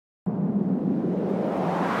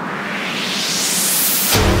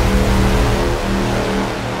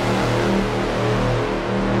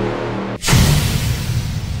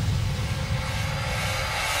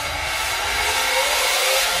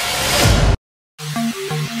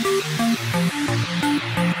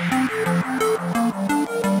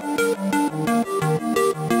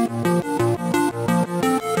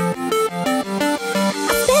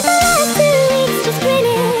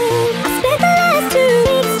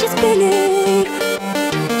spinning.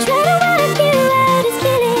 Try to work it out, it's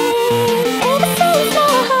killing. Ever since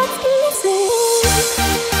our hearts been missing.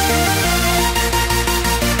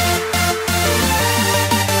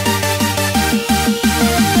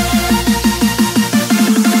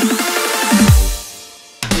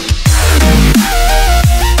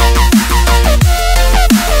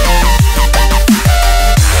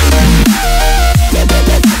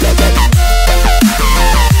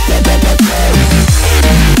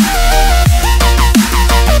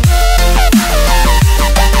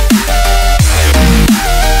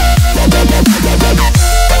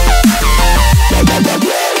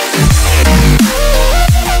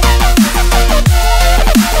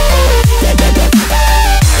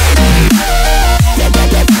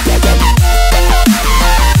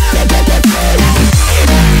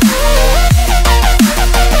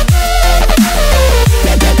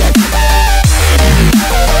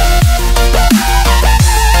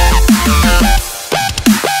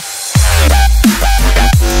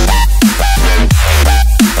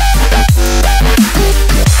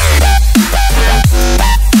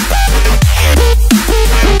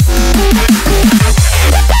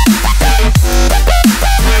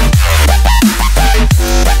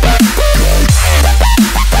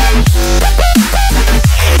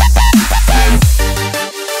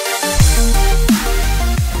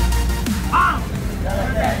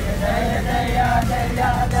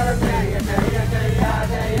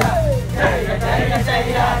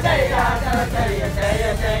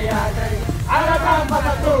 Angkatan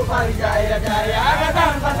 41 Parijaya Jaya,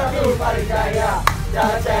 Angkatan 41 Parijaya.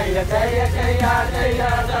 Jaya jaya jaya jaya jaya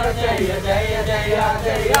jaya jaya jaya jaya jaya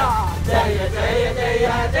jaya jaya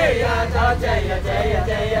jaya jaya jaya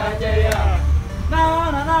jaya jaya.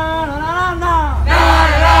 Na na na na na na na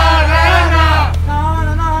na na na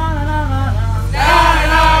na na na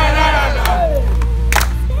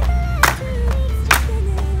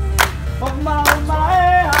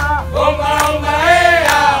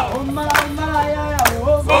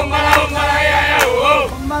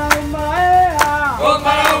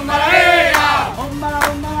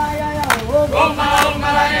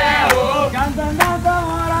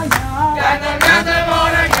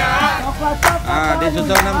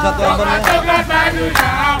Disusul 61 ampernya.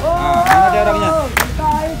 Mana dia orangnya?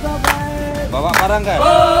 Bawa parang kan?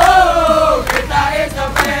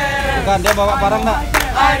 Bukan, dia bawa parang enggak?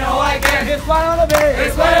 I know I can. It's what I wanna be.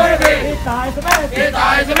 It's what I wanna be. Kita is the best.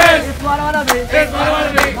 Kita is the best. It's what I wanna be. It's what I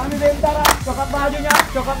wanna be. Kami bintara, coklat bajunya,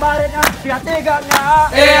 coklat baretnya, lihat tiganya.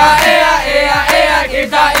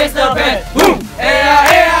 Kita is the best. Boom.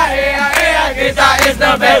 Kita is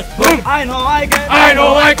the best. Boom. I know I can. I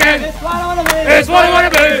know I can. It's what I wanna be. It's what I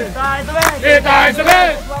wanna be. Kita is the best. Kita is the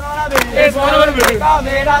best. It's what I wanna be. It's what I wanna be.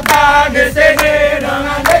 Kami datang di sini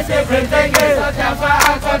dengan disiplin tinggi. Setiap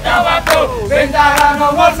saat, setiap waktu. Bintara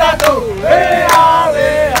nomor 1. WA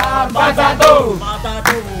 41.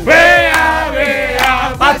 WA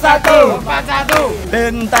 41.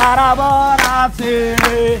 Bintara beraksi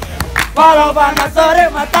walau panas terik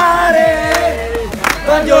matahari.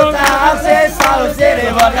 Tunjukkan aksi selalu silih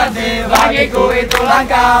berganti. Bagiku itu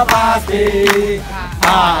langkah pasti.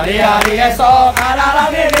 Hari-hari esok adalah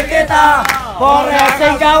milik kita. Polres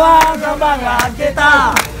Singkawang kebanggaan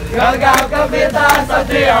kita. Gegap gempita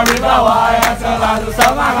setia wibawa yang selalu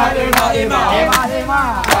semangat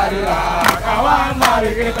 55. Marilah kawan,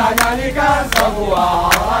 mari kita nyanyikan sebuah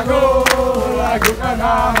lagu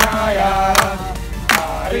kedamaian.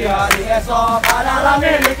 Hari-hari esok adalah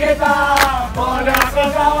milik kita. Polres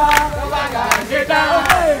Singkawang kebanggaan kita.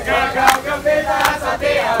 Gegap gempita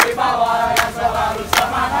setia wibawa yang selalu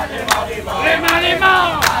semangat 55.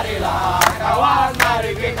 Marilah kawan,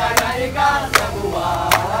 mari kita nyanyikan sebuah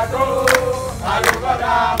lagu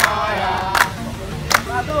kedamaian.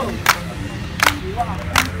 1, 2,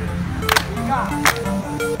 3.